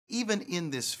Even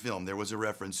in this film, there was a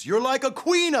reference, "You're like a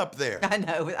queen up there." I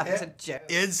know, that was a joke.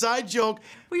 Inside joke.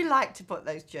 We like to put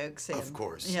those jokes in. Of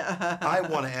course. Yeah. I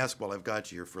want to ask, while I've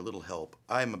got you here, for a little help.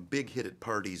 I'm a big hit at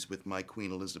parties with my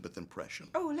Queen Elizabeth impression.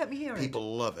 Oh, let me hear it.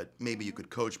 People love it. Maybe you could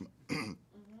coach me.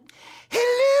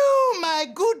 Hello, my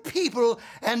good people,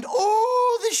 and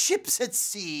all the ships at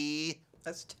sea.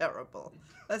 That's terrible.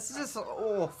 That's just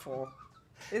awful.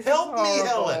 This Help is me,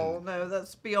 horrible. Helen. No,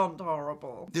 that's beyond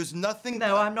horrible. There's nothing...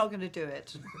 No, I'm not going to do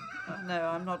it. No,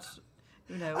 I'm not.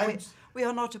 You know, we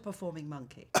are not a performing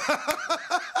monkey.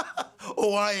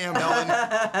 Oh, I am,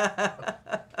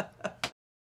 Helen.